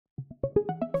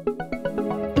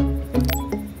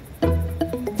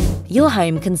Your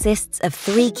home consists of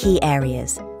 3 key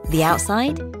areas: the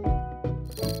outside,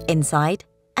 inside,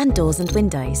 and doors and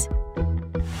windows.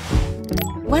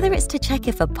 Whether it's to check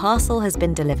if a parcel has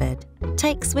been delivered,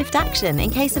 take swift action in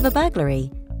case of a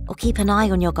burglary, or keep an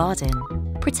eye on your garden,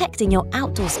 protecting your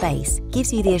outdoor space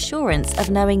gives you the assurance of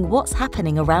knowing what's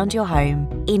happening around your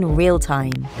home in real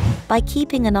time. By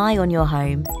keeping an eye on your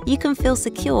home, you can feel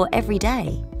secure every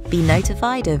day, be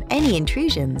notified of any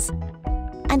intrusions,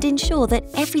 and ensure that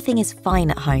everything is fine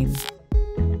at home.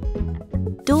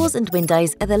 Doors and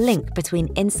windows are the link between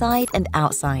inside and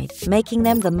outside, making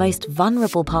them the most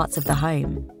vulnerable parts of the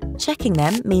home. Checking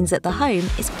them means that the home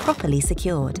is properly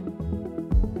secured.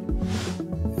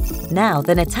 Now,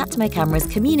 the Netatmo cameras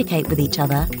communicate with each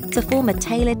other to form a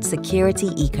tailored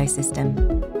security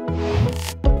ecosystem.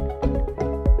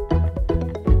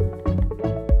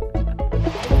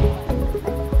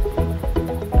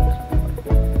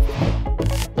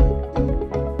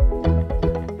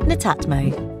 Netatmo.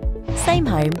 Same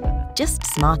home, just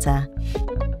smarter.